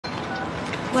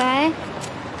喂，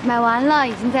买完了，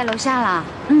已经在楼下了。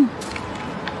嗯。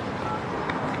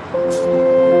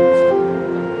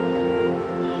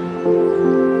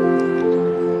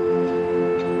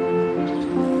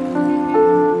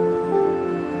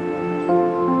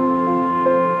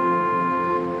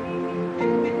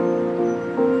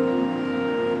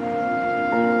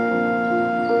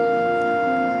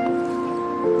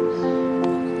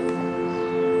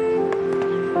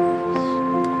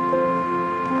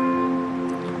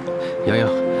洋洋，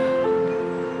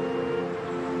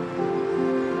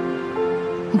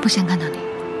我不想看到你。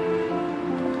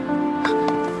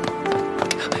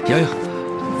洋洋，你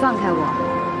放开我！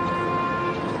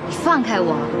你放开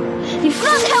我！你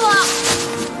放开我！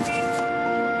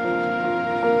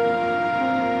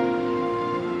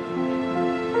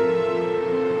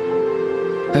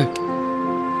哎，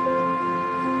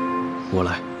我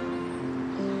来。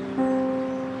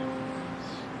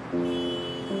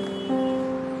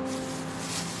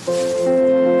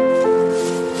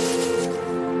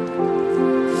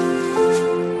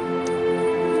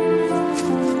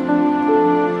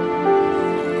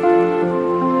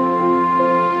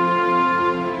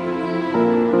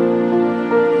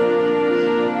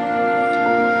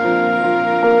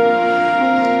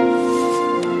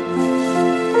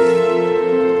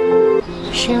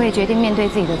是因为决定面对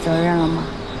自己的责任了吗？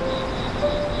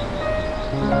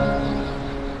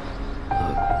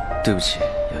对不起，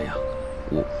洋洋，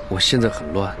我现在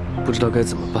很乱，不知道该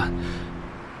怎么办。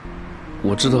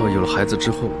我知道有了孩子之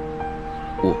后，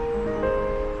我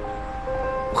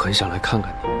很想来看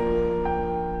看你。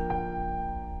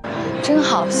真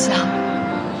好笑，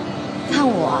看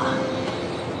我啊！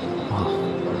啊，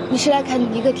你是来看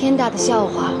一个天大的笑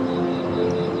话，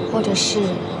或者是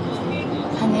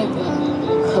看那个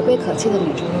可悲可气的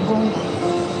女主人公吧？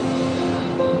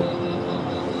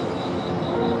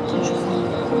郑淑芳，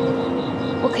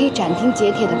我可以斩钉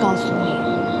截铁地告诉你，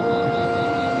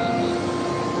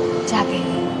嫁给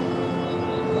你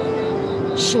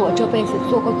是我这辈子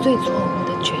做过最错误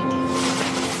的决定。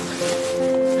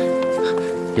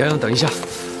洋洋，等一下。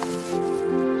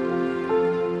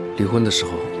离婚的时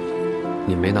候，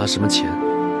你没拿什么钱，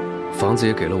房子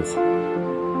也给了我。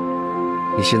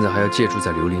你现在还要借住在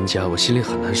刘玲家，我心里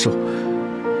很难受。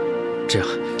这样，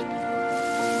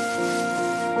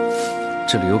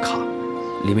这里有卡，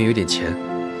里面有点钱，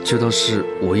就当是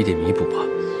我一点弥补吧。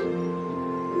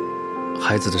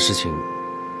孩子的事情，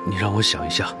你让我想一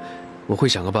下，我会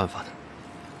想个办法的。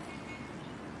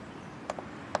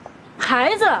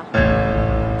孩子，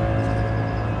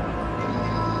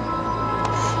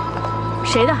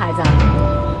谁的孩子啊？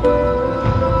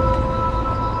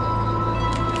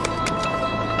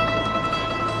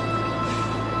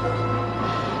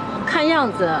看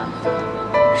样子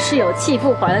是有弃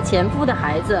妇怀了前夫的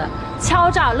孩子，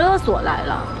敲诈勒索来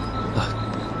了。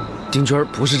丁娟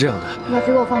不是这样的，要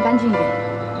给我放干净一点。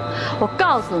我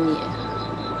告诉你，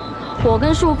我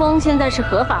跟树峰现在是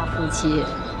合法夫妻，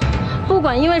不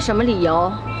管因为什么理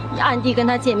由，你暗地跟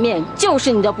他见面就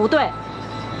是你的不对。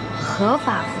合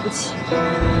法夫妻，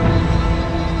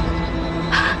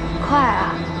快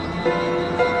啊！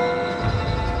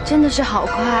真的是好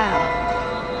快啊！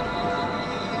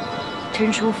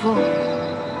陈淑凤，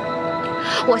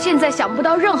我现在想不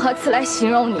到任何词来形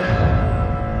容你。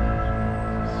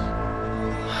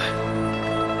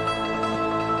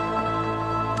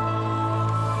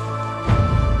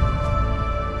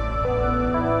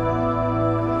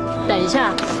等一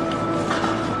下，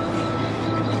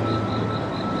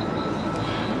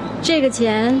这个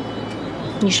钱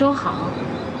你收好，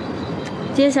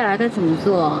接下来该怎么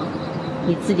做，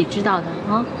你自己知道的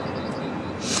啊。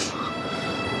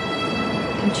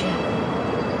丁娟，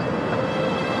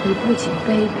你不仅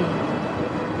卑鄙，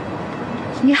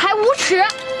你还无耻！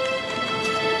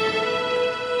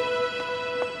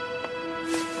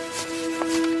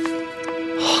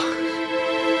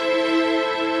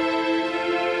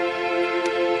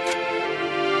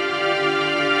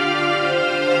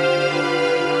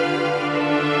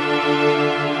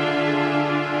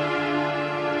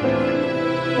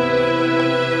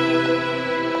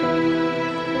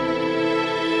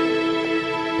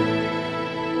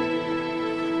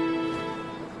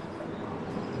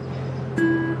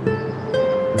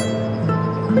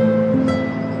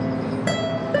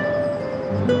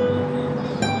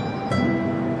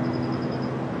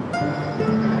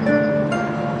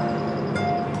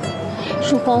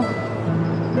树峰，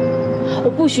我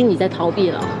不许你再逃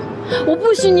避了，我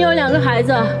不许你有2个孩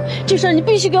子，这事儿你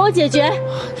必须给我解决。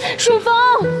树峰，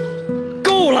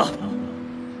够了，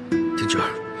丁娟，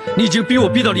你已经逼我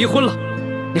逼到离婚了，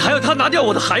你还要他拿掉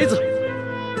我的孩子，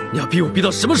你要逼我逼到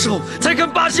什么时候才肯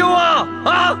罢休啊？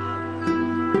啊！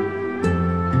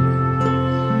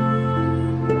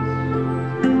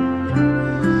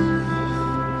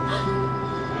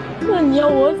那你要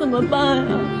我怎么办呀？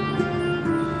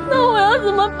那我要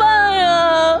怎么办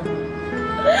呀？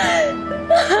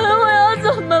我要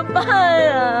怎么办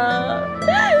呀？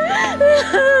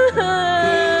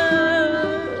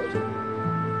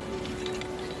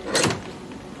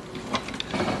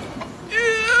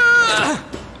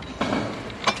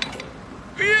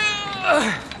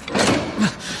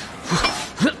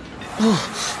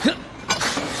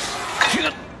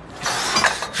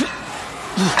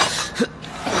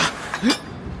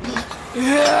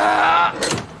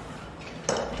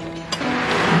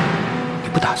你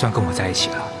不打算跟我在一起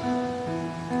了？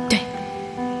对。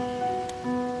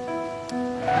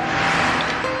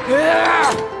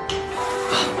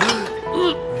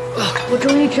我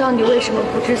终于知道你为什么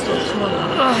不知所措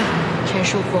了，陈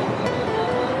淑凤。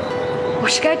我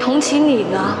是该同情你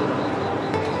呢，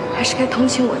还是该同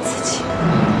情我自己？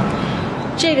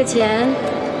这个钱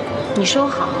你收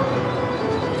好，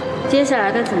接下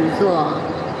来该怎么做，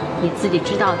你自己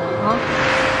知道的啊。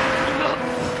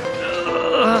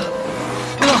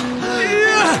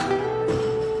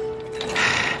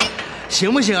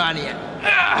行不行啊你？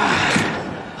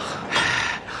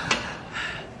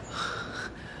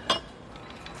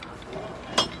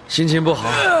心情不好，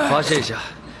发泄一下，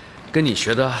跟你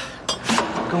学的。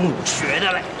跟我学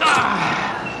的嘞！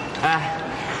哎，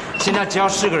现在只要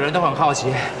是个人都很好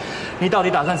奇，你到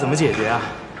底打算怎么解决啊？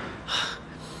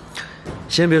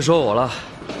先别说我了，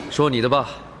说你的吧。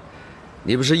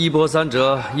你不是一波三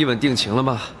折、一吻定情了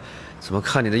吗？怎么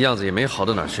看你的样子也没好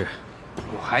到哪儿去？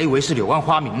我还以为是柳暗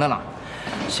花明的呢，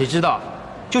谁知道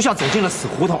就像走进了死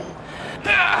胡同。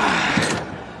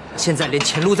现在连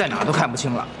前路在哪都看不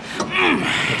清了。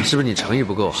是不是你诚意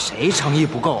不够啊？谁诚意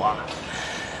不够啊？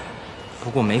不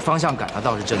过没方向感了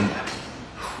倒是真的。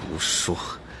胡说！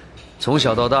从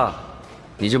小到大，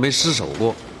你就没失手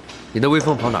过，你的威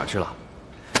风跑哪儿去了？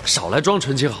少来装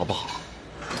纯情好不好？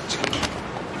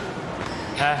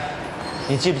哎，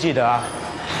你记不记得啊？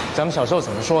咱们小时候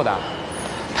怎么说的？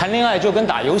谈恋爱就跟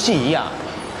打游戏一样，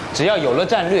只要有了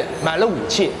战略，买了武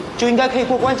器，就应该可以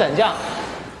过关斩将，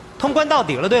通关到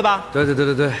底了，对吧？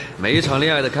对，每一场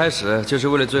恋爱的开始就是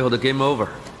为了最后的 game over，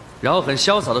 然后很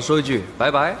潇洒的说一句拜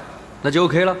拜，那就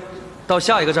OK 了，到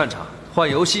下一个战场换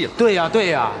游戏了。对呀，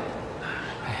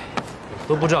哎，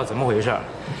都不知道怎么回事，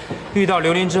遇到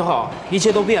刘琳之后，一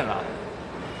切都变了。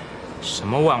什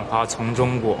么万花丛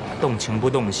中过，动情不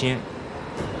动心，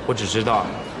我只知道，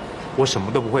我什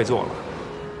么都不会做了。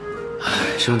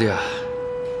哎，兄弟啊，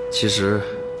其实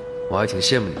我还挺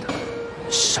羡慕你的。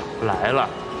少来了，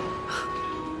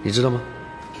你知道吗？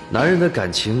男人的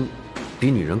感情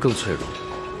比女人更脆弱。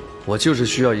我就是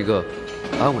需要一个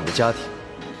安稳的家庭，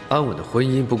安稳的婚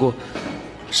姻。不过，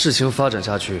事情发展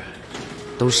下去，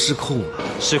都失控了。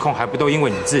失控还不都因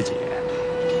为你自己？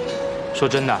说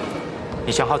真的，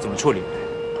你想好怎么处理？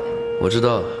我知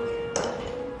道，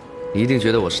你一定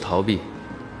觉得我是逃避，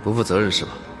不负责任是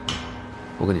吧？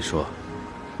我跟你说，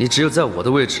你只有在我的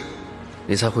位置，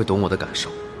你才会懂我的感受。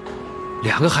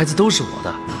2个孩子都是我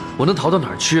的，我能逃到哪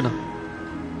儿去呢？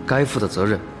该负的责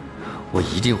任，我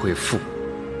一定会负。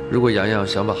如果洋洋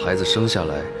想把孩子生下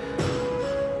来，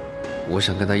我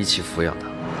想跟他一起抚养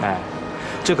他。哎，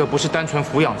这可不是单纯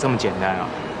抚养这么简单啊！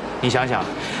你想想，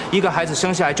一个孩子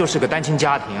生下来就是个单亲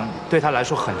家庭，对他来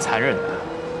说很残忍的。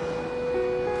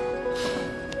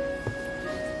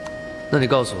那你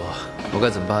告诉我，我该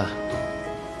怎么办？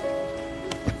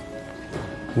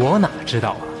我哪知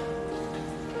道啊？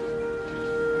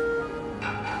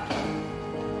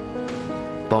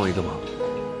帮我一个忙，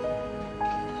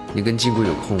你跟金龟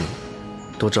有空，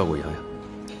多照顾洋洋。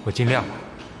我尽量吧。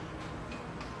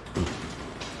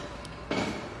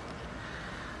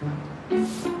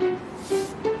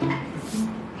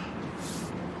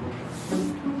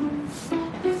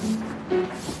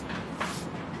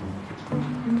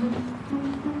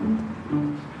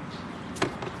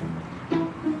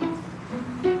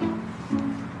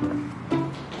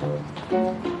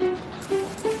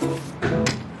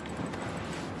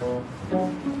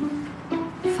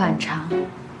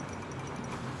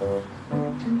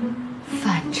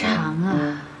反常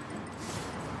啊！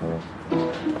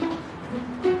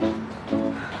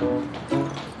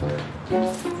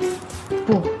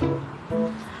不，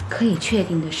可以确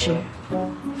定的是，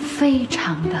非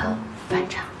常的反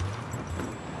常。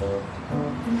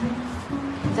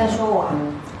你在说我？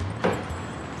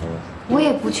我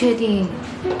也不确定，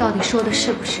到底说的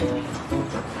是不是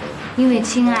对，因为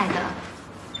亲爱的，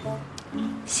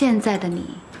现在的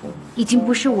你。已经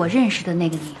不是我认识的那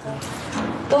个你了。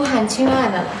都喊亲爱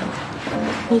的了，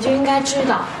你就应该知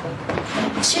道，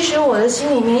其实我的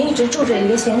心里面一直住着一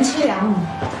个贤妻良母，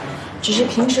只是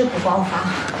平时不爆发，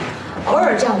偶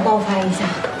尔这样爆发一下，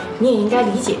你也应该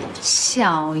理解。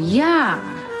小样儿，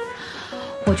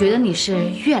我觉得你是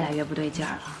越来越不对劲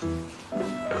儿了。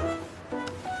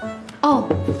哦，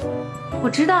我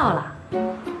知道了。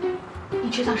你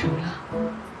知道什么了？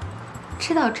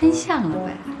知道真相了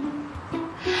呗。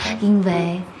因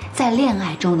为在恋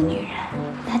爱中的女人，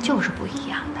她就是不一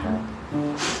样的。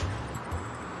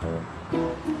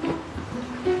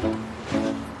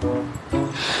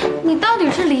你到底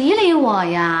是理理我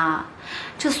呀？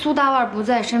这苏大腕不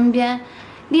在身边，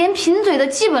连贫嘴的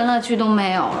基本乐趣都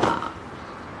没有了。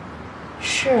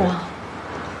是啊，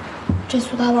这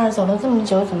苏大腕走了这么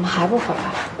久，怎么还不回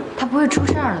来？他不会出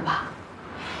事儿了吧？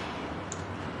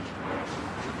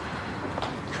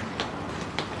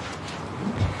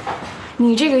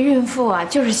你这个孕妇啊，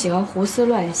就是喜欢胡思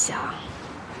乱想。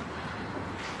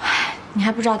唉，你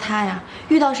还不知道她呀，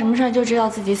遇到什么事儿就知道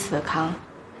自己死的扛。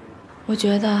我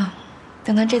觉得，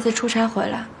等她这次出差回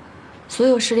来，所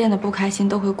有失恋的不开心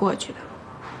都会过去的。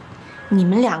你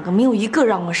们两个没有一个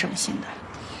让我省心的。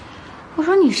我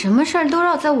说你什么事儿都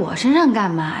绕在我身上干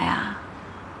嘛呀？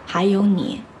还有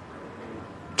你，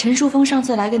陈淑峰上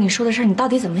次来跟你说的事儿，你到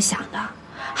底怎么想的？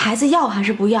孩子要还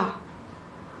是不要？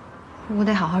我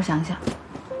得好好想想。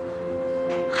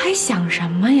还想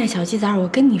什么呀，小鸡崽儿！我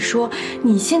跟你说，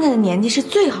你现在的年纪是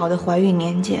最好的怀孕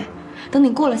年纪。等你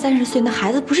过了30岁，那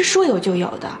孩子不是说有就有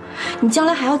的。你将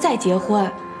来还要再结婚，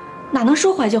哪能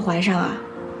说怀就怀上啊？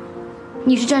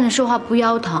你是站着说话不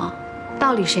腰疼，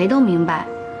道理谁都明白。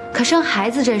可生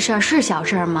孩子这事儿是小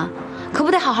事儿吗？可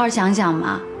不得好好想想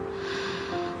吗？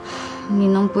你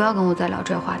能不要跟我再聊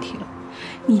这话题了？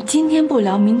你今天不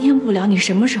聊，明天不聊，你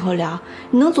什么时候聊？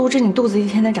你能阻止你肚子一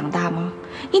天天长大吗？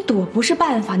你躲不是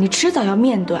办法，你迟早要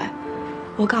面对。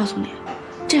我告诉你，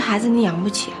这孩子你养不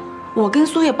起，我跟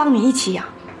苏叶帮你一起养。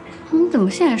你怎么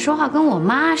现在说话跟我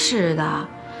妈似的？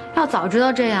要早知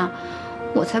道这样，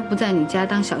我才不在你家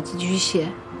当小寄居蟹，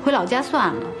回老家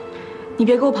算了。你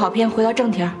别给我跑偏，回到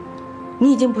正题儿。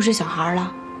你已经不是小孩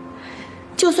了，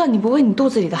就算你不为你肚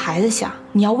子里的孩子想，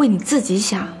你要为你自己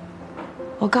想。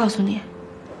我告诉你，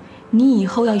你以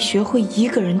后要学会一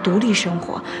个人独立生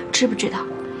活，知不知道？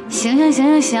行，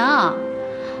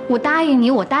我答应你，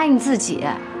我答应自己，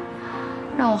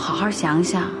让我好好想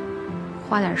想，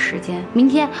花点时间，明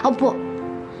天哦不，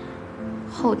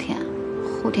后天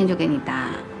就给你答案。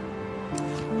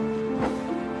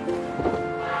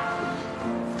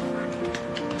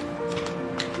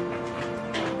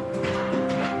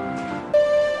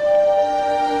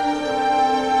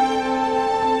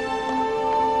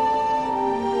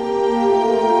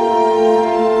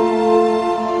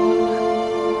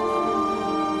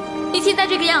现在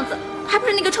这个样子，还不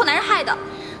是那个臭男人害的。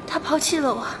他抛弃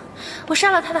了我，我杀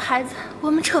了他的孩子，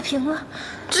我们扯平了。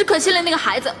只可惜了那个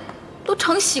孩子，都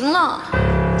成型了。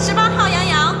18号杨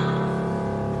洋，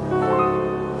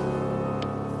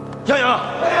杨洋，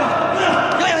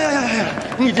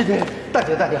你这淡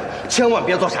定，千万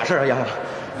别做傻事啊，杨洋。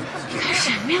你干什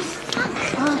么呀？放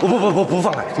开！不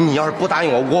放开！你要是不答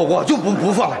应我就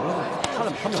不放开。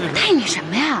答应你什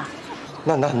么呀？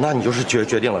那你就是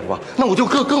决定了是吧？那我就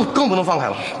更不能放开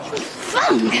了。放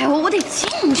开我，我得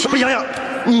进去。不是杨洋，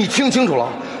你听清楚了，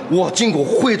我金谷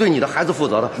会对你的孩子负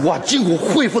责的，我金谷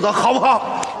会负责，好不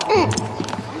好？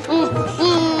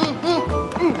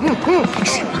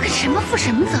什么跟什么负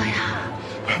什么责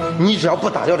呀？你只要不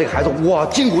打掉这个孩子，我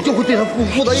金谷就会对他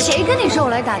负责。谁跟你说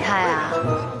我来打胎啊？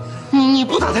你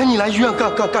不打胎，你来医院干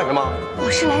什么？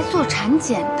我是来做产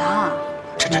检的。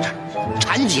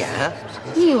产检？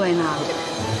你以为呢？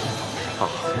啊，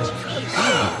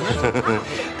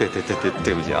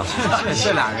对不起啊，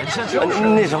这俩人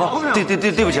那什么，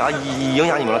对不起啊，影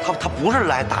响你们了。他不是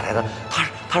来打胎的，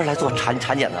他是来做产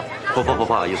检的。不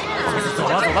好意思。走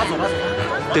吧。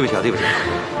对不起，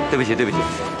对。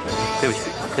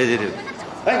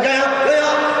哎，杨洋，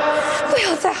不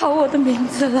要再喊我的名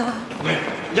字了。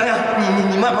杨洋，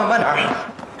你慢点。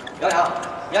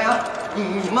杨洋，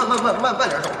你慢点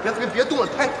走，别动了，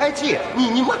胎气，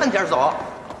你慢点走。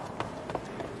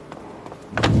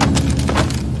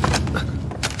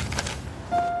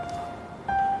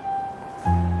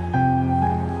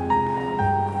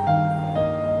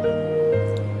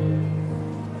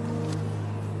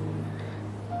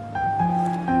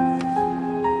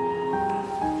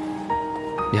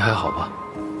你还好吧？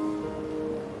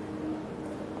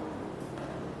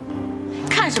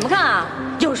看什么看啊？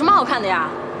有什么好看的呀？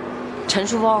陈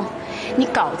淑峰，你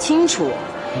搞清楚，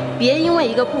别因为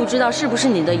一个不知道是不是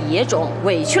你的野种，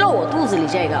委屈了我肚子里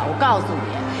这个。我告诉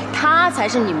你，他才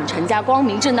是你们陈家光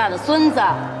明正大的孙子。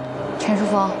陈淑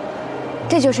峰，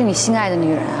这就是你心爱的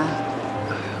女人啊！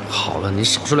好了，你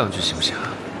少说2句行不行啊？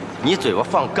你嘴巴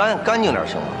放干净点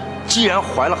行吗？既然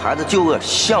怀了孩子，就个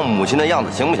像母亲的样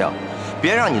子，行不行？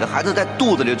别让你的孩子在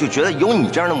肚子里就觉得有你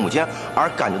这样的母亲而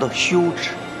感觉到羞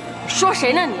耻。说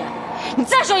谁呢你？你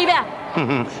再说一遍。哼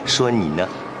哼，说你呢。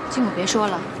金果别说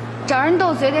了，找人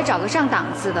斗嘴得找个上档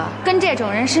次的，跟这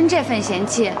种人生这份嫌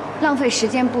弃，浪费时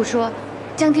间不说，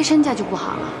降低身价就不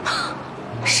好了。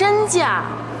身价？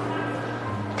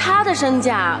他的身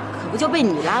价可不就被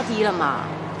你拉低了吗？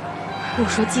我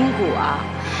说金谷啊，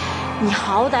你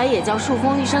好歹也叫树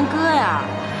峰一声哥呀！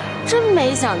真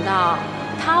没想到，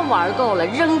他玩够了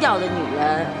扔掉的女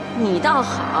人，你倒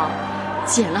好，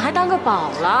捡了还当个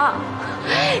宝了。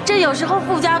这有时候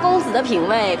富家公子的品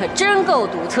味可真够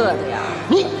独特的呀！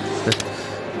你，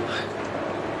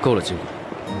够了，金谷，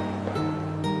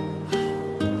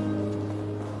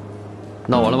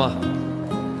闹完了吗？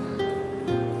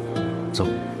走。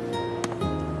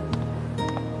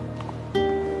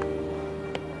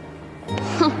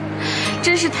哼，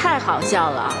真是太好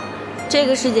笑了。这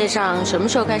个世界上什么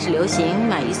时候开始流行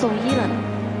买1送1了呢？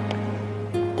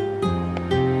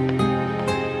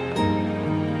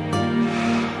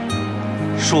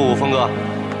树峰哥，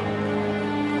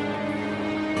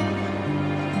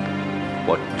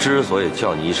我之所以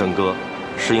叫你一声哥，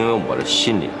是因为我的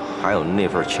心里还有那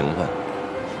份情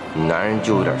分。男人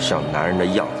就有点像男人的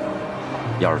样子，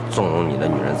要是纵容你的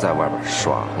女人在外边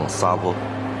耍横撒泼，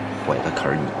毁的可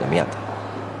是你的面子。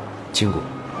金谷，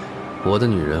我的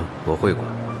女人我会管，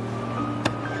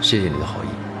谢谢你的好意。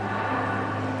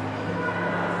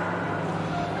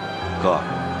哥，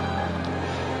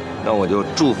那我就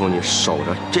祝福你守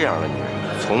着这样的女人，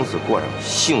从此过上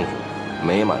幸福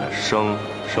美满的生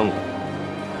活。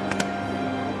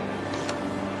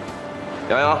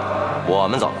洋洋，我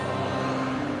们走。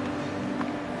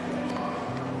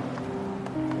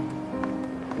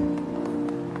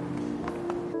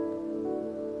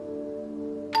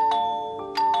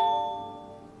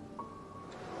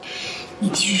你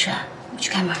继续睡，我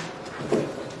去开门。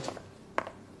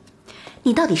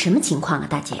你到底什么情况啊，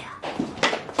大姐？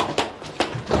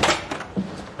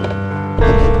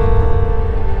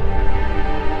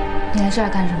你来这儿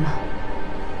干什么？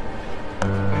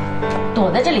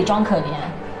躲在这里装可怜，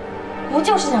不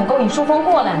就是想勾引淑峰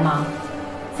过来吗？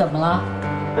怎么了？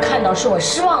看到是我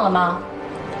失望了吗？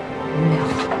没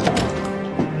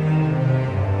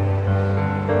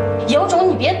有。有种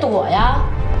你别躲呀！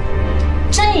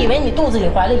真以为你肚子里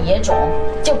怀了野种，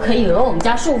就可以讹我们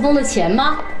家树峰的钱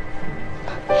吗？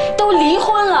都离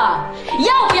婚了，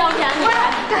要不要脸你？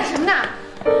干什么呢？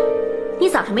你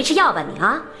早上没吃药吧你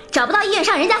啊？找不到医院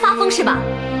上人家发疯是吧？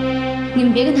你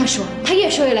们别跟他说，他越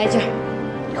说越来劲儿。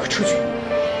你给我出去！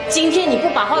今天你不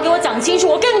把话给我讲清楚，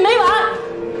我跟你没完！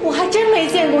我还真没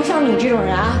见过像你这种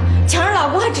人啊，抢着老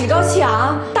公还趾高气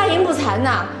昂，大言不惭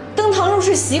呐，登堂入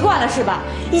室习惯了是吧？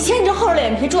以前你这厚着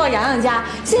脸皮住到洋洋家，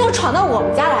现在又闯到我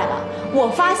们家来了。我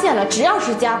发现了，只要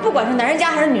是家，不管是男人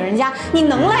家还是女人家，你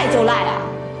能赖就赖啊！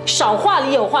少话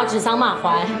里有话，指桑骂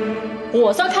槐。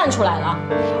我算看出来了，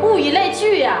物以类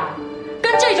聚呀，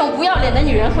跟这种不要脸的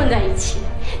女人混在一起，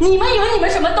你们以为你们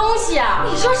什么东西啊？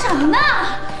你说什么呢？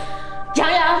洋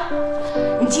洋，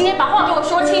你今天把话给我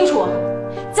说清楚，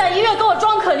在医院给我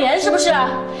装可怜是不是？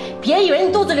别以为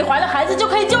你肚子里怀了孩子就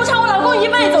可以纠缠我老公一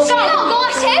辈子。谁老公啊？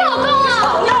谁老公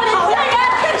啊？不要脸贱人！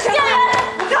贱人！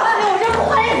我告诉你，我真不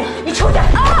怀疑你，你出去！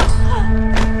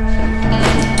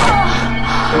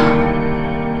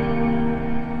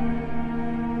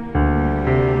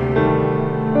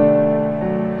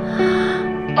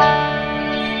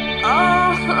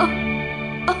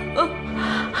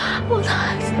我的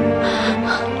孩子，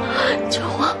救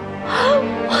我！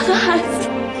我的孩子。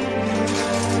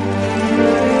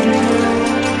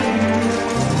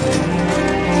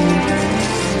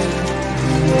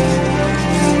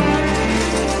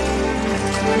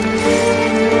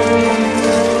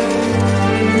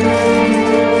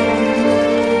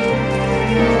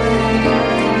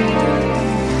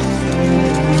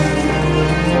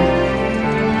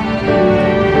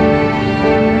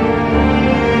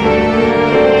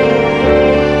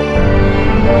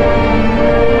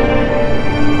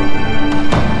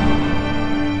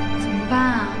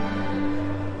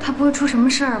出什么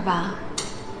事儿吧？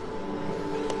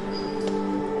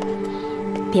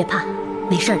别怕，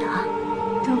没事的啊。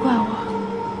都怪我，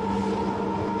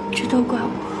这都怪我，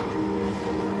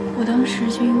我当时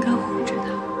就应该护着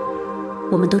他。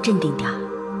我们都镇定点儿，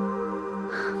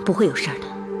不会有事儿的。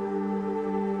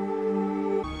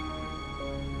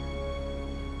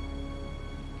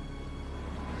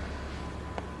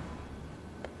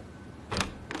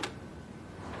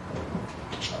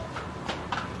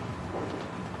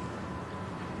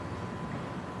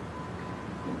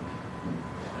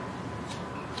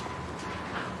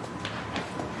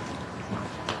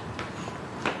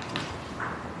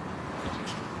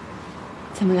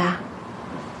怎么啦？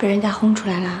被人家轰出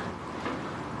来啦？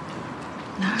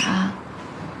哪儿啊？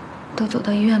都走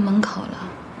到医院门口了，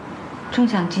正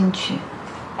想进去，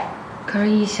可是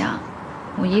一想，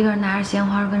我一个人拿着鲜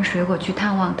花跟水果去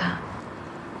探望他，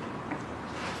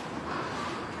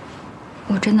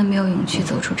我真的没有勇气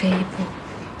走出这一步。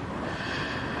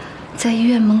在医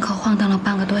院门口晃荡了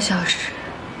半个多小时，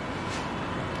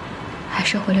还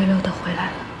是灰溜溜的回来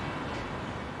了。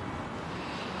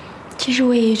其实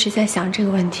我也一直在想这个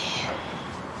问题。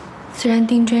虽然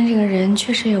丁娟这个人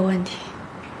确实有问题，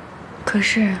可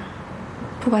是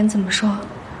不管怎么说，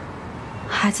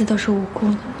孩子都是无辜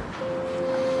的。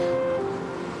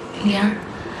灵儿，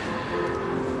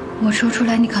我说出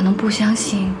来你可能不相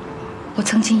信，我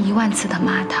曾经10000次的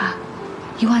骂他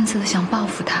，10000次的想报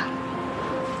复他，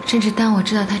甚至当我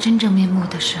知道他真正面目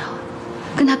的时候，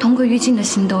跟他同归于尽的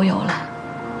心都有了。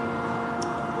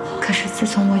可是自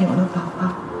从我有了宝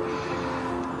宝，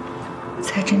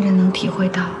才真正能体会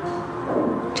到，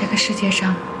这个世界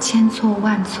上千错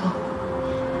万错，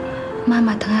妈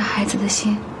妈疼爱孩子的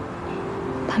心，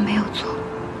她没有错。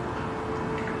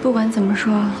不管怎么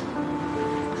说，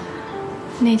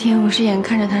那天我是眼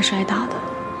看着他摔倒的。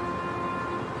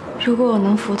如果我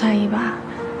能扶他一把，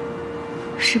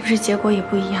是不是结果也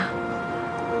不一样？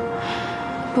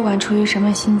不管出于什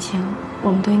么心情，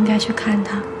我们都应该去看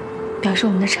他，表示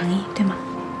我们的诚意，对吗？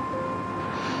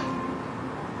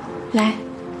来，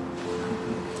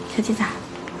小鸡仔，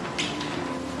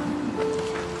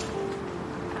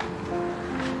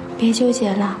别纠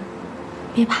结了，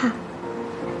别怕，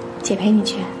姐陪你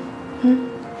去。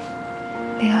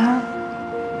灵儿，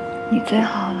你最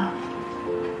好了。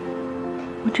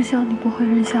我只想你不会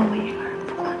扔下我一个人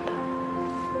不管的。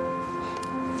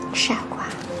傻瓜，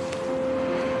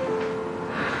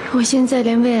我现在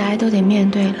连未来都得面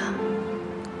对了，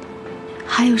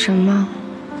还有什么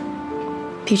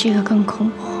比这个更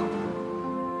恐怖？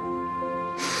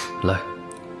来，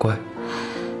乖。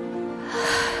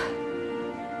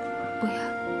不要。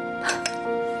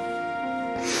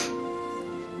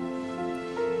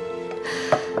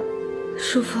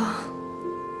叔父，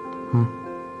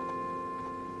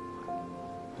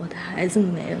我的孩子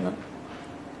没了，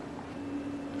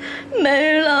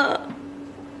没了。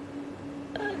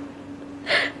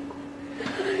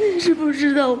你是不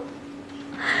知道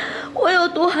我有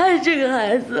多爱这个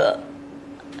孩子，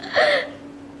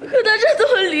可他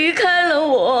这么离开了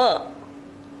我。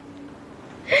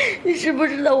你是不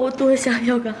知道我多想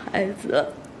要个孩子。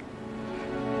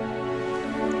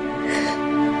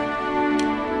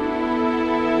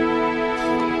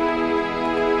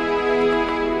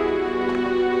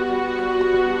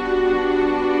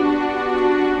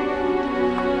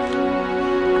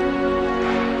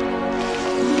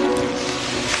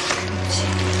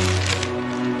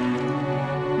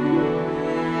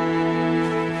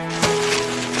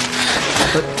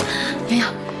洋洋，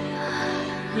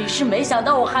你是没想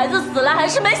到我孩子死了，还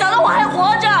是没想到我还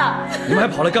活着？你们还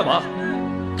跑来干嘛？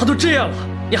他都这样了，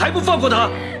你还不放过他？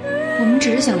我们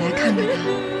只是想来看看他，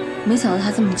没想到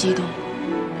他这么激动。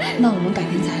那我们改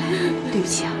天再来，对不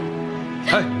起啊。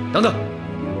哎，等等，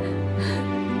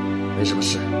没什么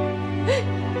事，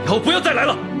以后不要再来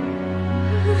了。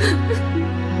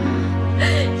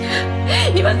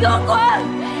你们给我滚！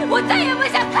我再也不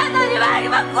想看到你们！你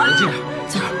们滚！冷静点，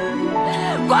走。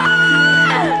滚！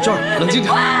娟儿，冷静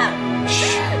点。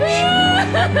嘘，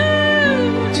冷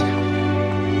静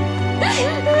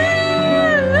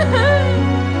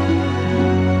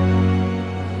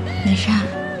没事啊，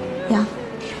瑶，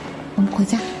我们回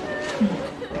家。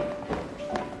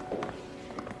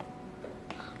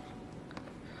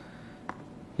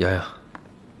洋洋，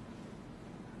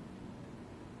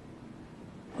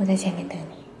我在前面等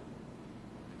你。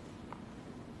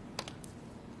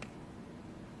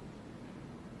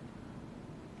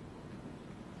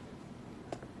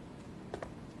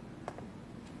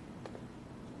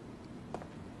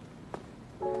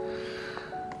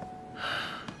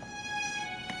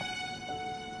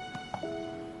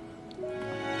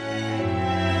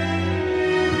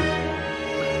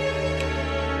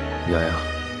洋洋，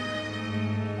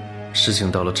事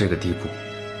情到了这个地步，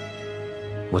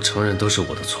我承认都是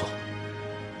我的错。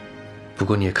不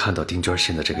过你也看到丁娟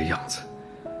现在这个样子，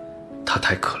她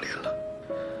太可怜了，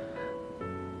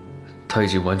她已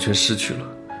经完全失去了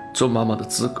做妈妈的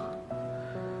资格。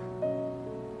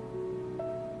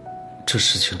这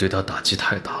事情对她打击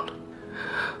太大了，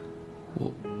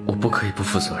我不可以不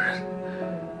负责任。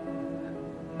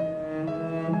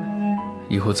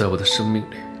以后在我的生命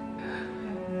里，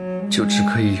就只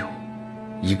可以有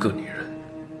一个女人。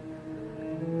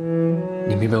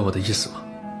你明白我的意思吗？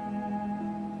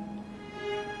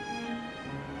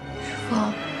师父，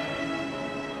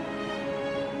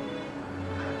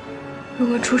如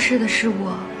果出事的是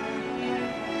我，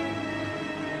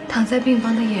躺在病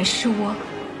房的也是我，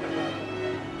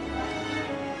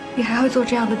你还会做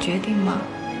这样的决定吗？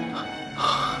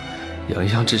洋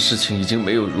洋，这事情已经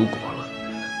没有如果了。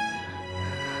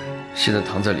现在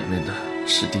躺在里面的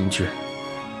是丁娟，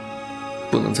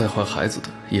不能再怀孩子的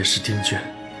也是丁娟。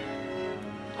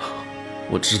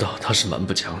我知道他是蛮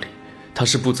不讲理，他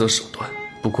是不择手段，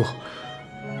不过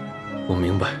我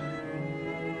明白，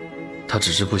他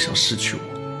只是不想失去我，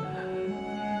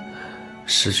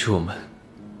失去我们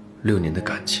6年的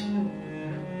感情。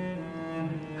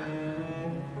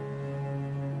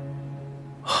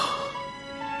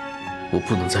我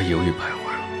不能再犹豫徘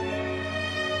徊了。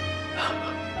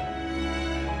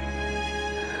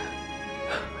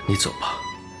你走吧，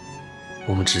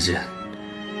我们之间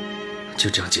就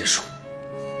这样结束。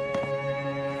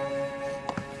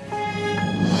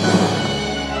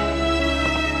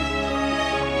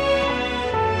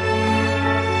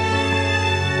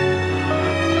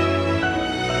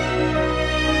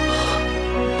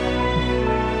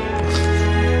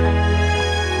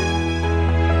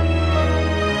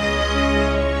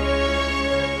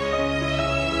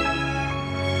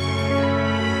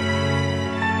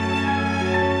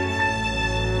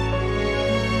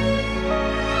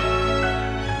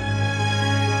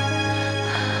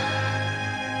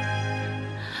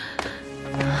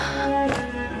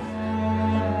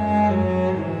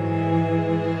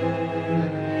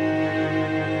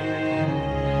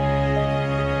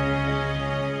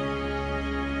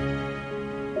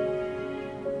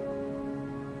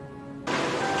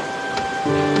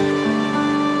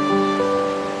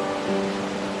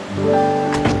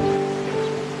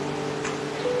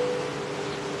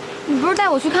你不是带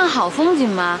我去看好风景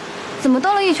吗？怎么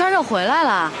兜了一圈又回来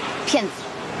了？骗子！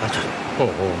啊，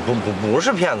不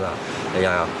是骗子。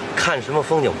洋洋，看什么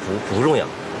风景不重要，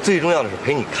最重要的是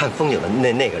陪你看风景的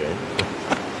那个人，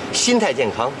心态健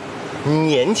康，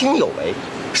年轻有为，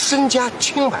身家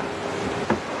清白。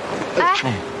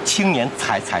哎，青年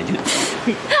才俊。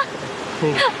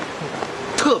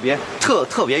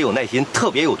特别有耐心，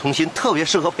特别有童心，特别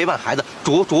适合陪伴孩子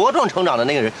茁壮成长的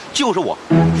那个人，就是我。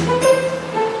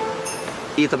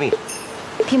It's me。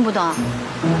听不懂，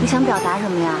你想表达什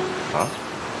么呀？啊，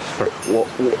不是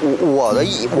我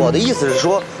的意思是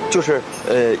说，就是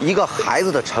一个孩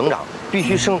子的成长必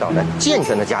须生长在健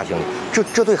全的家庭里，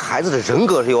这对孩子的人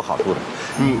格是有好处的。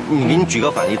你给你举个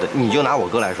反例子，你就拿我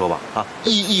哥来说吧，啊，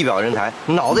一表人才，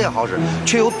脑子也好使，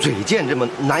却有嘴贱这么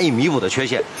难以弥补的缺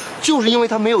陷，就是因为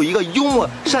他没有一个幽默、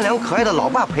善良、可爱的老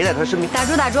爸陪在他身边。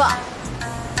打住！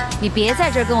你别在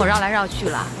这儿跟我绕来绕去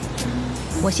了。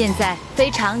我现在非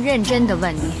常认真地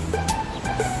问你，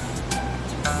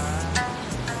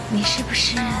你是不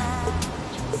是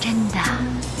真的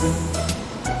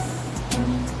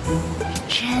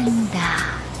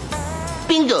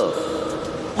bingo？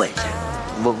 问一下，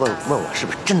问我是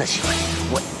不是真的喜欢你？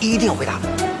我一定回答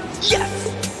yes。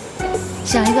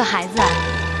想一个孩子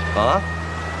啊？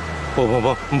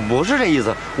不是这意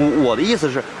思。我的意思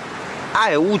是，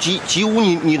爱屋及乌，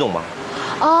你懂吗？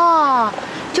哦，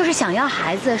就是想要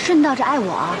孩子，顺道着爱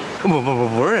我。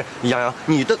不是，洋洋，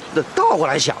你倒过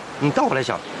来想，倒过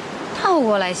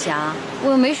来想，我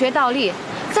又没学倒立。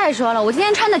再说了，我今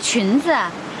天穿的裙子，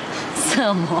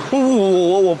色魔。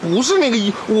我不是那个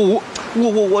意，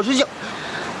我是想。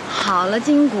好了，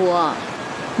金谷，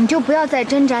你就不要再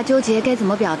挣扎纠结该怎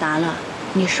么表达了。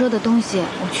你说的东西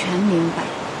我全明白。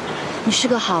你是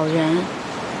个好人，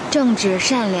正直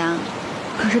善良，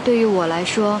可是对于我来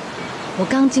说，我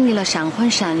刚经历了闪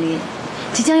婚闪离，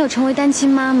即将又成为单亲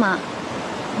妈妈，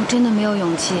我真的没有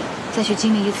勇气再去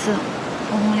经历一次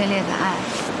轰轰烈烈的爱。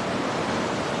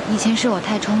以前是我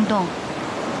太冲动，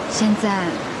现在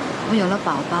我有了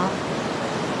宝宝，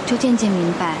就渐渐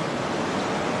明白，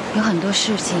有很多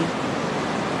事情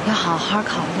要好好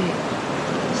考虑，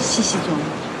细细琢磨。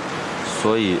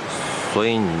所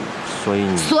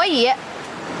以，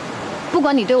不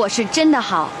管你对我是真的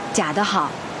好，假的好，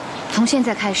从现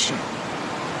在开始，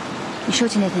你收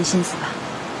起那份心思吧。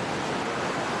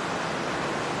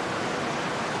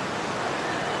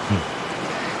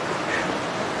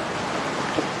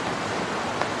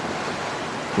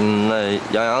那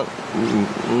洋洋，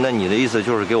那你的意思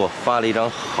就是给我发了一张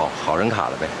好人卡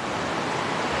了呗？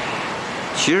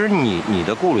其实你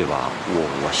的顾虑吧，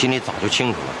我心里早就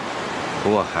清楚了，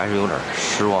不过还是有点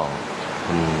失望，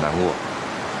难过。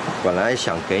本来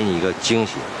想给你一个惊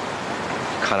喜，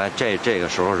看来这个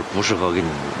时候是不适合跟你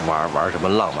玩什么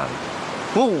浪漫的。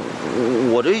不过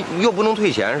我这又不能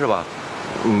退钱是吧？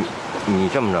你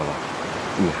这么着吧，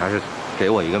你还是给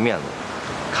我一个面子，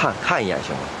看一眼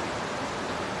行吗？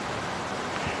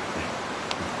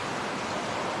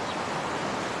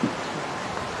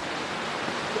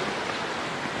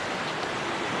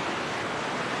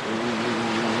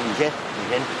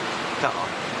前站好，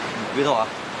别动啊。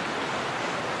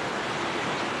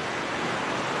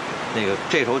那个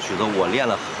这首曲子我练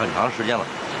了很长时间了，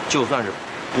就算是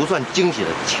不算惊喜的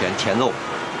前奏。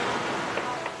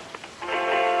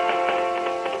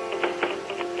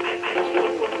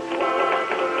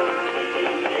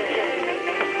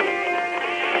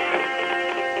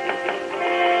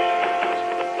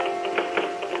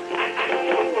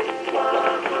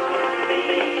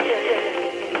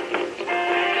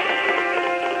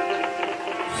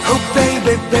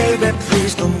Baby,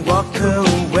 please don't walk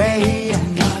away.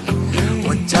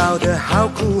 我跳得好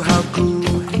酷好酷，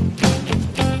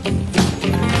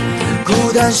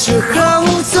孤单时候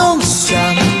总想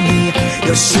你，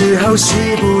有时候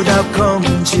吸不到空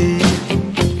气，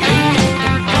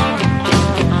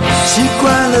习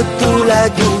惯了独来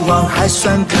独往还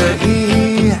算可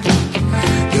以。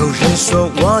有人说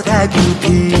我太孤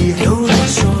僻，有人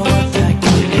说我太孤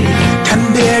僻，看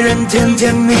别人甜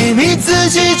甜蜜蜜，自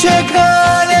己却可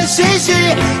怜兮兮，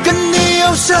跟你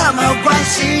有什么关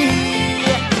系？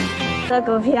这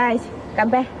狗屁爱情，干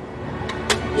杯！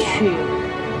去，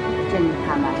真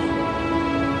他妈是，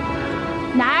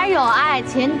哪有爱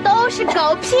情都是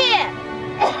狗屁，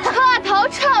彻头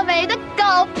彻尾的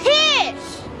狗屁！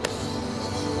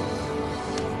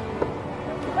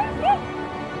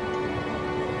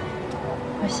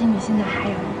我心里现在还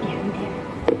有一点点，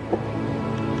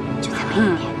就这么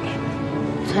一点点，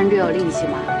存着有利息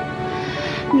吗？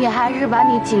你还是把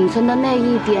你仅存的那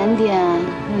一点点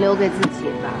留给自己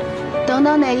吧。等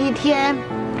到哪一天，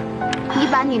你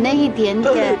把你那一点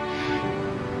点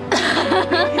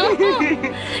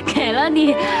给了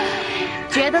你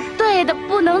觉得对的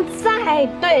不能再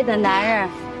对的男人，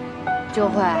就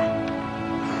会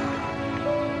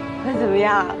怎么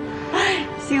样？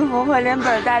幸福会连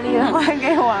本带利的还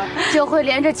给我，就会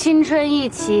连着青春一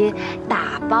起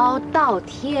打包倒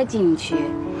贴进去，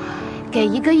给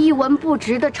一个一文不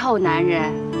值的臭男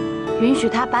人，允许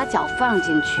他把脚放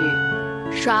进去，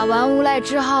耍完无赖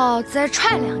之后再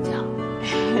踹两脚。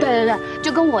对，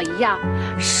就跟我一样，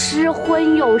失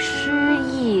婚又失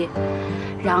忆，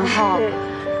然后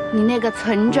你那个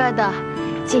存着的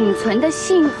仅存的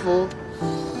幸福，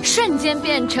瞬间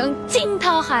变成惊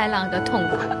涛骇浪的痛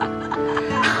苦，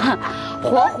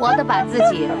活活的把自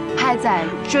己拍在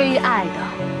追爱的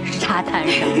沙滩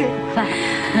上。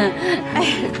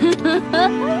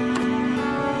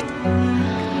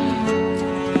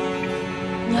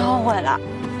你后悔了，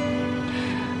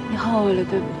你后悔了，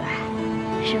对不对？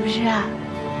是不是啊？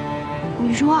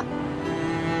你说，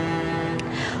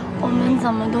我们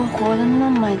怎么都活得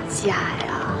那么假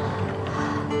呀？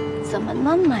怎么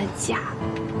那么假？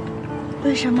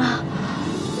为什么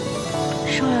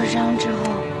受了伤之后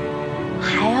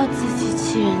还要自欺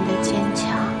欺人的坚强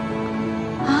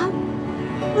啊？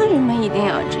为什么一定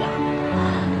要这样？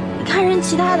你看人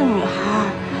其他的女孩，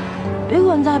别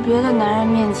管在别的男人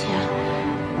面前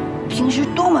平时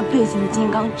多么变形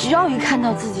金刚，只要一看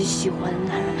到自己喜欢的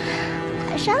男人，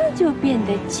马上就变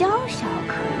得娇小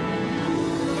可人。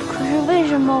可是为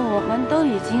什么我们都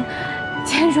已经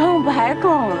千疮百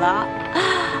孔了，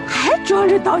还装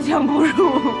着刀枪不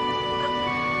入？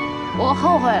我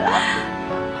后悔了，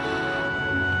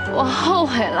我后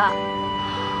悔了，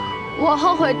我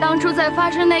后悔当初在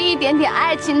发生那一点点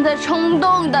爱情的冲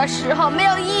动的时候，没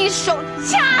有一手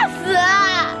掐死。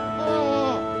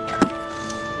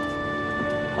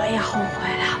我也后悔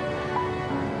了，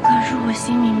可是我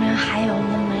心里面还有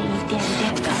那么一点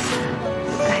点的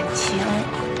感情，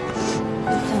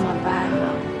怎么办呢？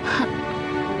哼，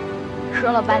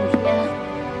说了半天，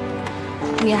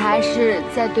你还是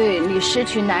在对你失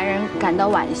去男人感到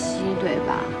惋惜，对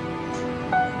吧？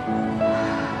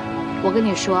我跟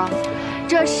你说，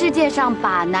这世界上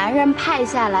把男人派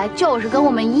下来，就是跟我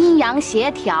们阴阳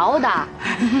协调的。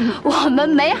我们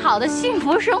美好的幸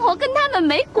福生活跟他们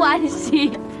没关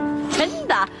系，真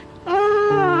的。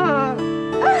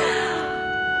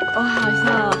我好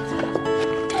像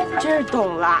真是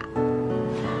懂了，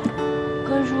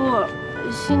可是我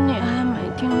心里还没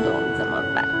听懂，怎么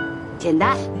办？简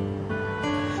单，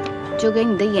就给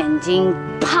你的眼睛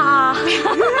啪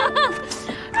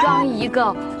装一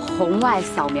个红外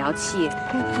扫描器，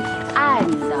爱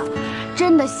你的，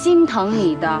真的心疼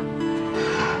你的，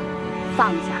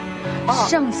放下，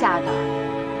剩下的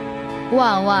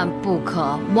万万不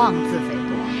可妄自菲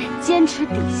薄，坚持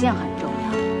底线很重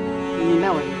要，你明白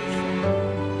我的意思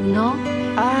 ？No,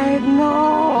 I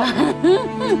know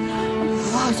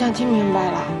我好像听明白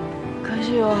了，可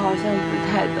是我好像不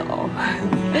太懂。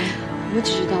我只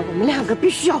知道我们两个必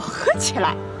须要合起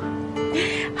来，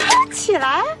合起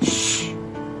来。嘘，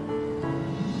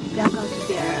你不要告诉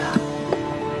别人了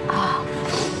啊！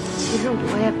其其实我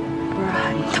也不是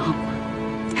很懂。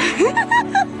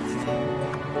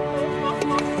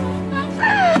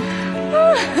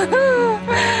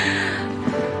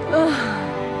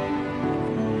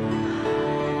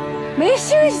没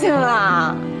星星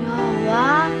了？有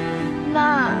啊，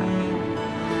那儿。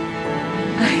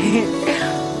哎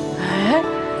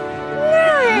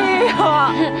呦！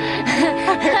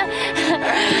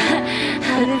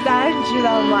你咋知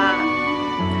道吗？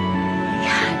你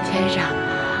看天上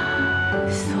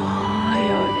所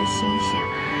有的星星，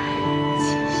其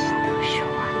实都是我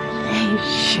的泪水。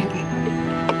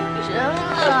真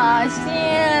恶心！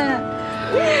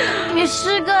你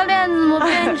诗歌恋怎么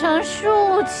变成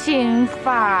抒情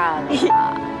范儿了？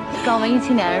搞文艺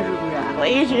青年是不是？我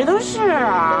一直都是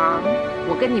啊。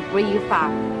我跟你不是一个范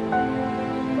儿，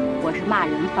我是骂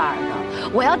人范儿的，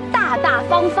我要大大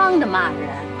方方的骂人。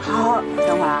好，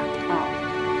等会儿啊。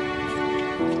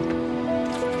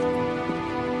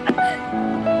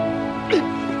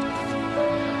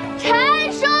陈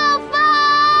淑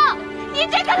芳，你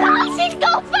这个狼心狗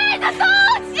肺的东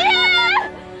西！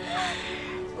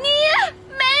你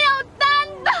没有担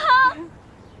当，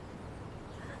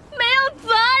没有责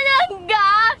任感，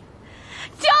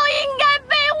就应该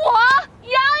被我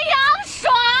洋洋甩！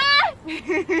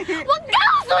我告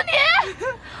诉你，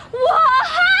我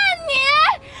恨你，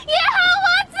也恨我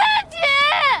自己！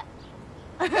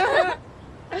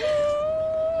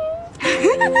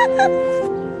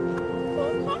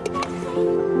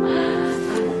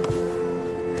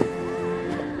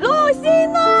陆西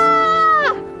诺，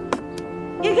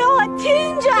你给我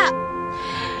听着，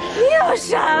你有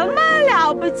什么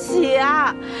了不起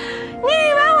啊？你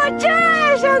以为我真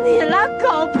爱上你了？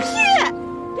狗屁！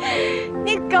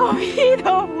你狗屁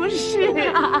都不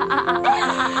是！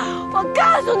我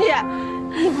告诉你，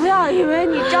你不要以为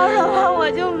你招惹完我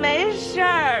就没事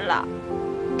儿了。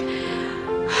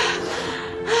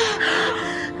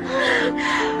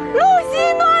陆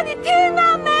西诺，你听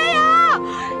到没有？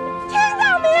听到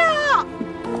没有？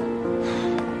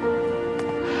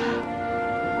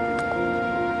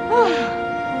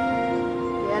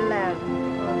别累了，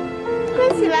快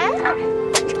起来！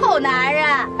臭男人！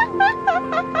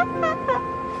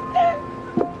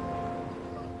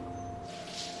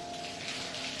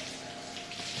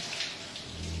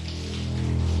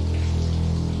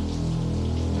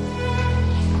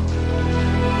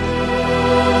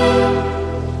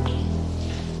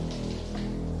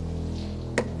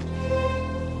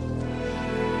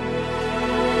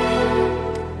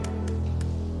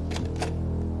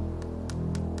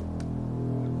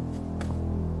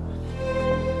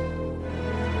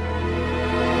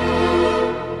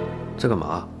这干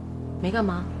嘛？没干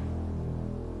嘛。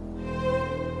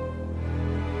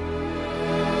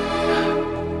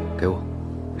给我。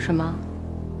什么？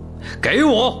给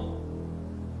我！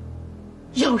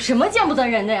有什么见不得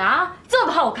人的呀？这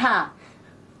么好看？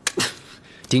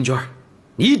丁娟，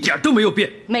你一点都没有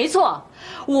变。没错，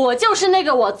我就是那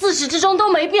个我，自始至终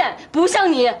都没变，不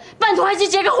像你半途还去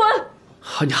结个婚。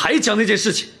你还讲那件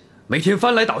事情，每天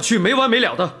翻来倒去没完没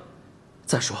了的。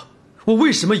再说，我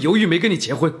为什么犹豫没跟你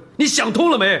结婚？你想通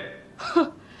了没？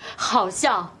哼，好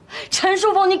笑！陈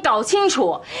淑凤，你搞清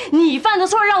楚，你犯的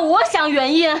错让我想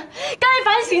原因，该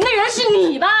反省的人是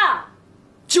你吧？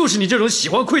就是你这种喜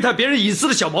欢窥探别人隐私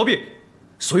的小毛病，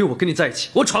所以我跟你在一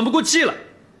起，我喘不过气来，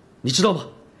你知道吗？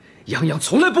杨洋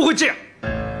从来不会这样。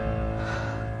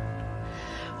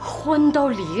婚都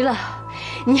离了，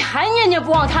你还念念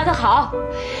不忘他的好？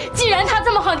既然他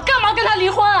这么好，你干嘛跟他离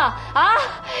婚啊？啊，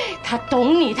他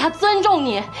懂你，他尊重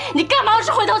你，你干嘛要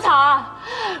吃回头草啊？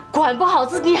管不好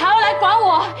自己，你还要来管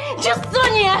我，你去死吧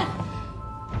你！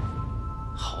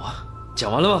好啊，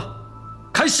讲完了吗？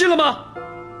开心了吗？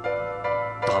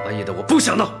大半夜的我不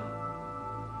想闹。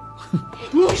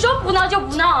你说不闹就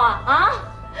不闹啊？啊！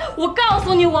我告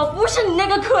诉你，我不是你那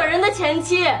个可人的前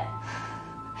妻。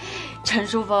陈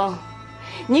淑凤，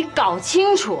你搞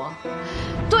清楚，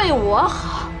对我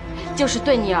好就是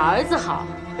对你儿子好，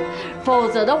否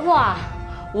则的话，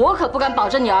我可不敢保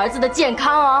证你儿子的健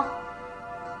康啊。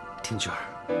丁娟，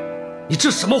你这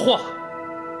什么话？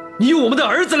你用我们的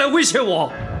儿子来威胁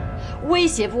我？威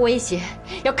胁不威胁，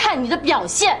要看你的表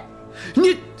现。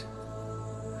你，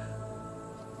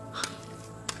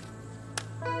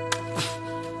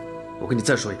我跟你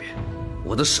再说一遍，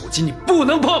我的手机你不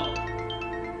能碰。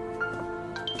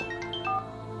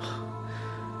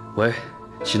喂，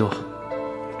西诺。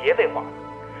别废话，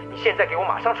你现在给我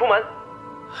马上出门。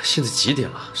现在几点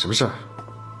了？什么事儿？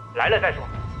来了再说。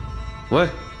喂，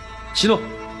西诺。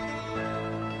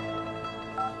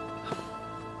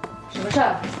什么事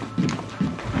儿？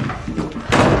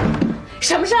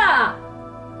什么事儿啊？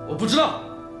我不知道，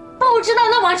都知道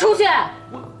那么出去？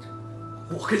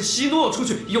我跟希诺出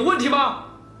去有问题吗？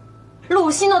陆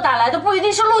希诺打来的不一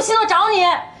定是陆希诺找你，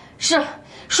是，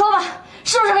说吧，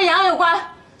是不是和洋洋有关？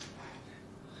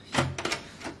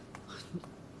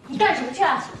你干什么去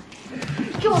啊？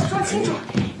给我说清楚，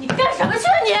你干什么去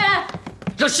啊你？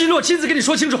让希诺亲自跟你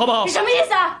说清楚好不好？你什么意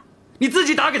思啊？你自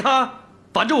己打给他，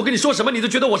反正我跟你说什么，你都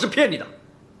觉得我是骗你的。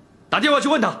打电话去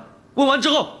问他，问完之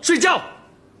后睡觉，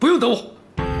不用等我。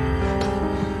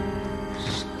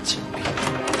神经病！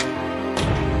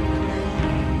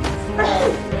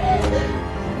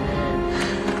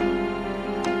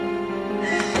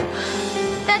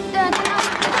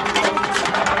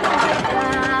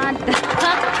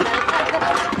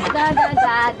哒哒哒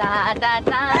哒哒哒哒哒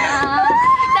哒。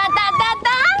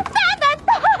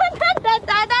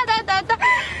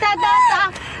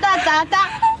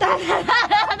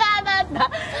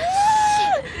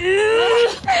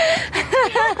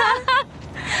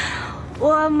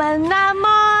我们那么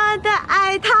的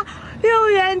爱他，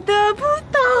永远得不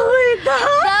到回答，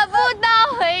得不到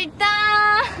回答。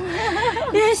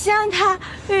越想他，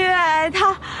越爱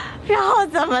他，然后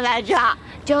怎么来着？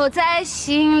就在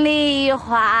心里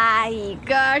画一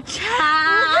个叉，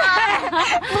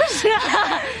不是，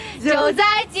就在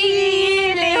记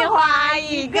忆里画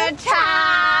一个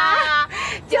叉，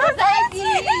就在记忆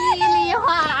里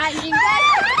画一个叉。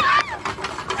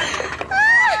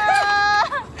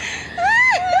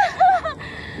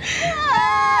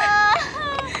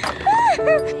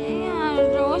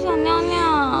我想尿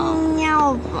尿。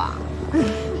尿吧。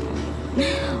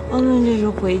我们这是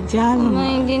回家了吗？我们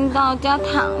已经到家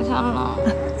躺下了。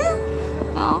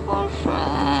要喝水。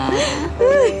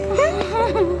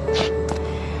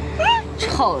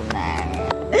臭男人。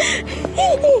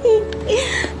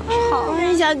臭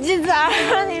小鸡仔，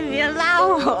你别拉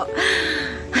我。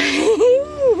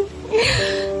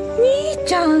你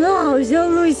长得好像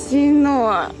陆希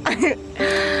诺。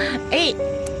哎。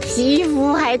皮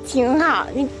肤还挺好，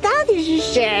你到底是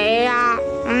谁呀？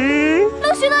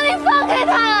陆希诺，你放开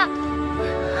他！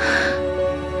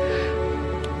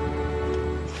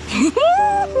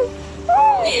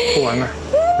不玩了，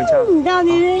回家。你到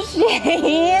底是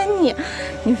谁呀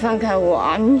你放开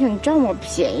我！你想占我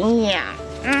便宜呀？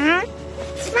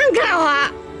放开我！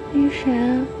你谁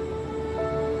啊？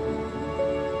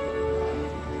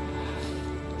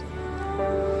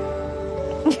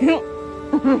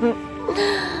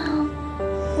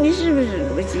你是不是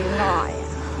陆希诺呀？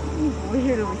你不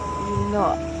是陆希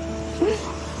诺。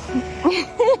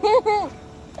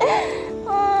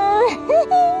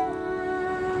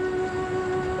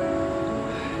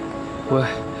喂，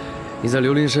你在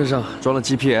刘琳身上装了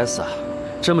GPS 啊？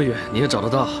这么远你也找得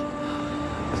到？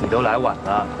你都来晚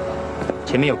了，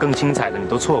前面有更精彩的，你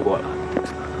都错过了。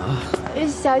啊，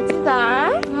小鸡仔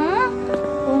儿，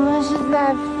我们是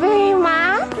在飞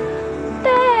吗？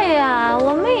对呀，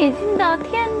我们已经到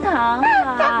天堂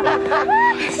了。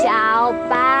小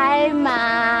白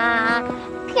马，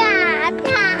啪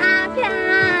啪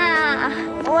啪！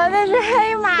我的是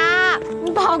黑马，你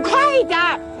跑快一点。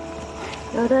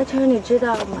刘德成，你知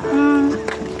道吗？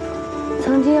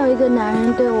曾经有一个男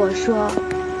人对我说，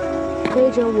背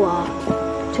着我，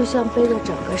就像背着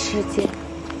整个世界。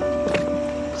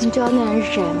你知道那人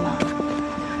是谁吗？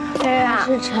谁啊？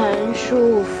是陈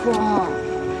树峰。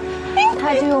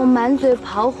他就用满嘴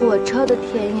跑火车的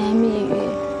甜言蜜语，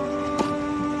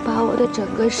把我的整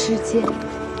个世界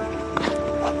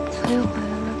摧毁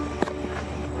了。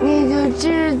你就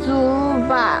知足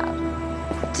吧，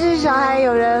至少还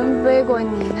有人背过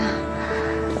你呢。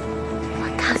我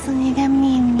告诉你个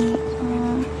秘密，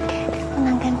不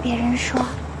能跟别人说，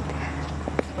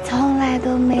从来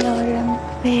都没有人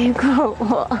背过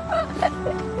我。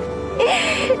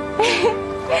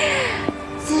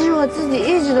其实我自己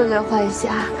一直都在幻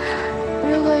想，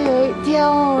如果有一天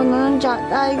我能找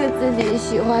到一个自己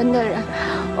喜欢的人，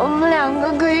我们两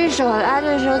个可以手拉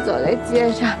着手走在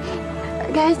街上，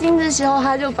开心的时候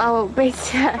他就把我背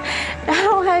起来，然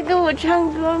后还跟我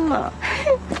唱歌呢。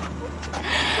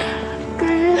可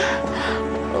是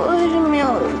我还是没有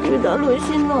遇到陆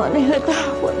希诺那个大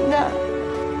混蛋，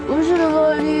不是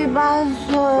啰里吧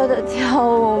嗦的跳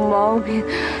舞毛病，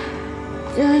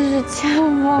就是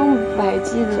千方百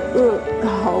计的恶搞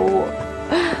我。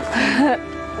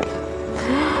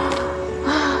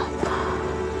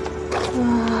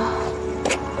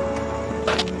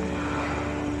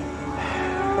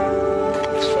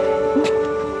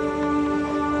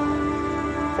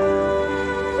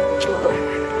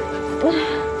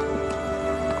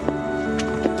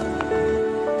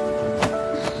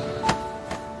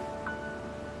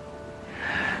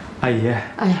阿姨，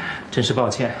哎，真是抱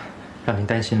歉，让您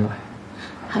担心了。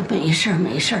没事儿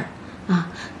没事儿，啊，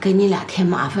给你俩添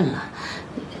麻烦了。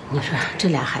你说这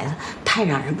俩孩子太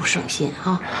让人不省心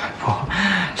啊！哦，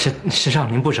是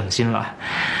让您不省心了。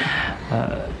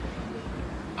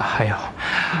还有，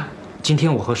今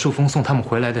天我和淑峰送他们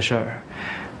回来的事儿，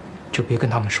就别跟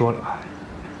他们说了。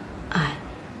哎，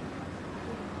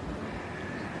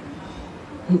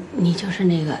你就是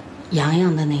那个洋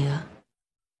洋的那个。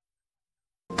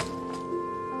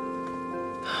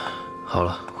好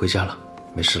了，回家了，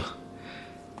没事了。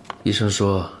医生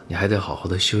说你还得好好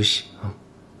的休息啊。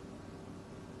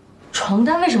床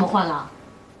单为什么换了？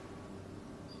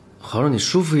好让你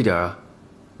舒服一点啊。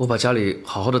我把家里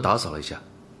好好的打扫了一下。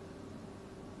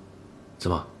怎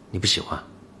么，你不喜欢？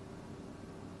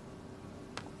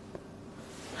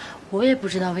我也不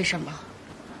知道为什么，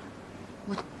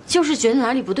我就是觉得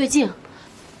哪里不对劲。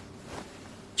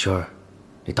秋儿，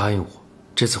你答应我，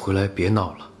这次回来别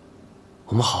闹了，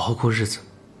我们好好过日子。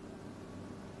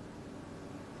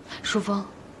淑峰，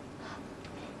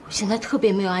我现在特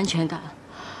别没有安全感，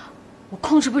我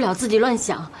控制不了自己乱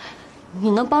想，你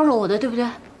能包容我的，对不对？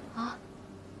啊？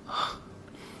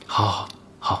好，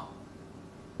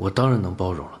我当然能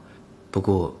包容了，不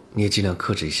过你也尽量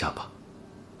克制一下吧，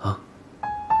啊？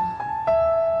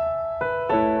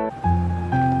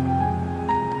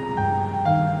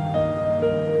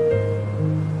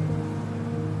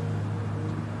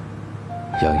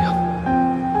洋洋，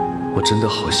我真的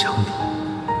好想你，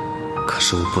可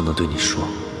是我不能对你说，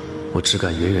我只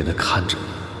敢远远地看着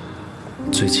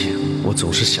你。最近我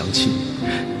总是想起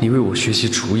你为我学习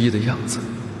厨艺的样子，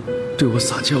对我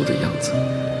撒娇的样子。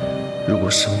如果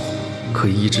生活可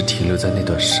以一直停留在那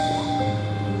段时光，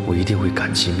我一定会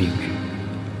感激命运。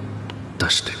但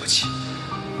是对不起，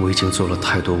我已经做了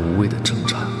太多无谓的挣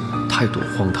扎，太多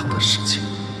荒唐的事情，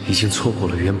已经错过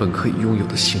了原本可以拥有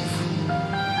的幸福，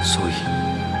所以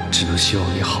只能希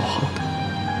望你好好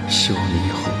的，希望你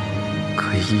以后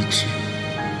可以一直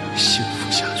幸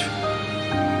福下去。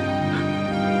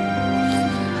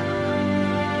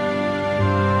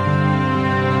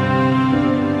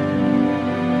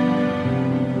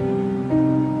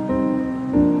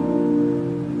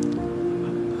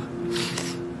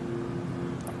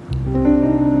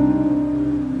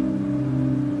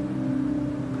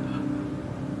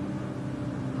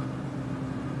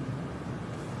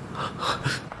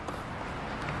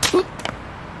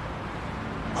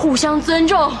互相尊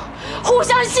重，互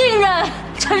相信任。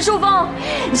陈淑峰，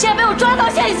你现在被我抓到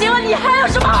现行了，你还有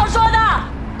什么好说的？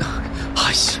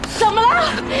哎呀，怎么了？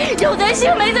有贼心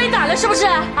没贼胆了是不是？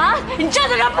啊，你这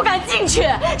个人不敢进去。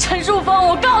陈淑峰，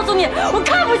我告诉你，我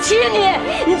看不起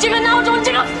你，你这个孬种，你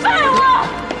这个废物！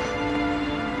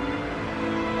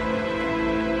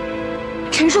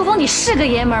陈淑峰，你是个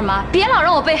爷们儿吗？别老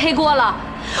让我背黑锅了。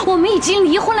我们已经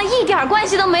离婚了，一点关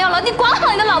系都没有了。你管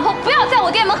好你的老婆，不要在我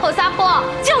店门口撒泼。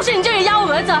就是你这个幺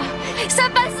蛾子，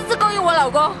三番四次勾引我老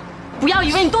公。不要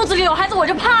以为你肚子里有孩子我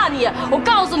就怕你。我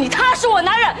告诉你，他是我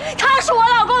男人，他是我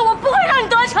老公，我不会让你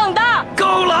得逞的。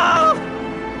够了，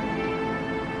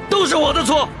都是我的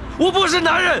错，我不是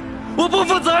男人，我不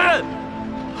负责任，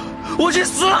我去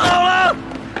死好了。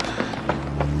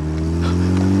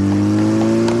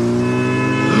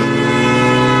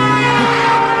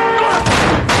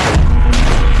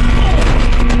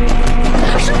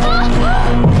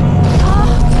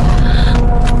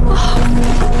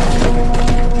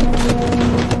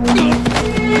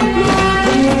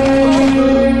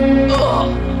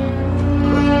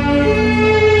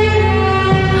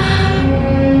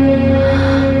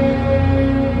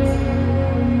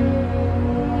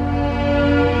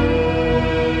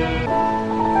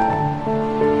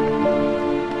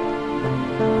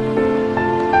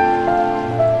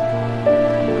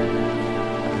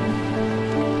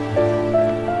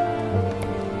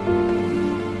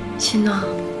秦诺，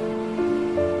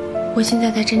我现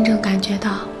在才真正感觉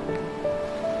到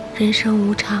人生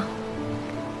无常。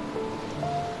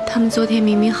他们昨天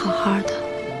明明好好的，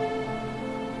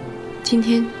今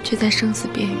天却在生死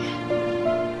边缘，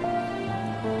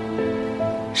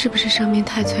是不是生命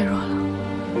太脆弱了？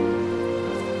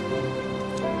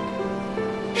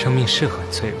生命是很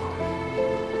脆弱，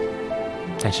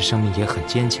但是生命也很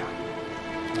坚强。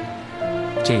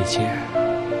这一切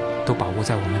都把握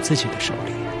在我们自己的手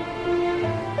里。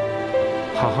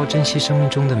好好珍惜生命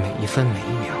中的每一分每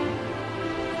一秒，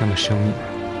那么生命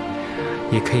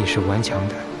也可以是顽强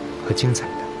的和精彩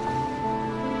的。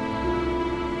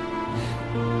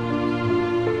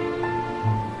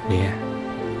李艳，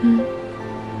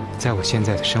在我现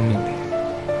在的生命里，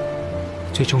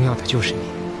最重要的就是你。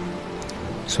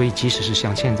所以即使是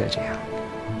像现在这样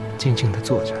静静地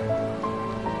坐着，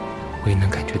我也能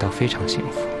感觉到非常幸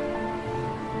福。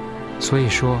所以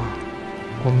说，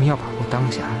我们要把握当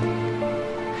下，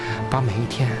把每一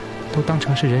天都当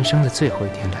成是人生的最后一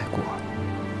天来过，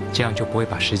这样就不会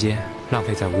把时间浪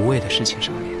费在无谓的事情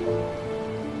上面。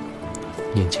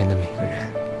眼前的每个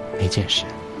人、每件事，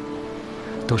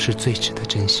都是最值得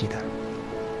珍惜的，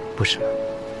不是吗？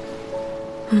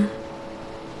嗯。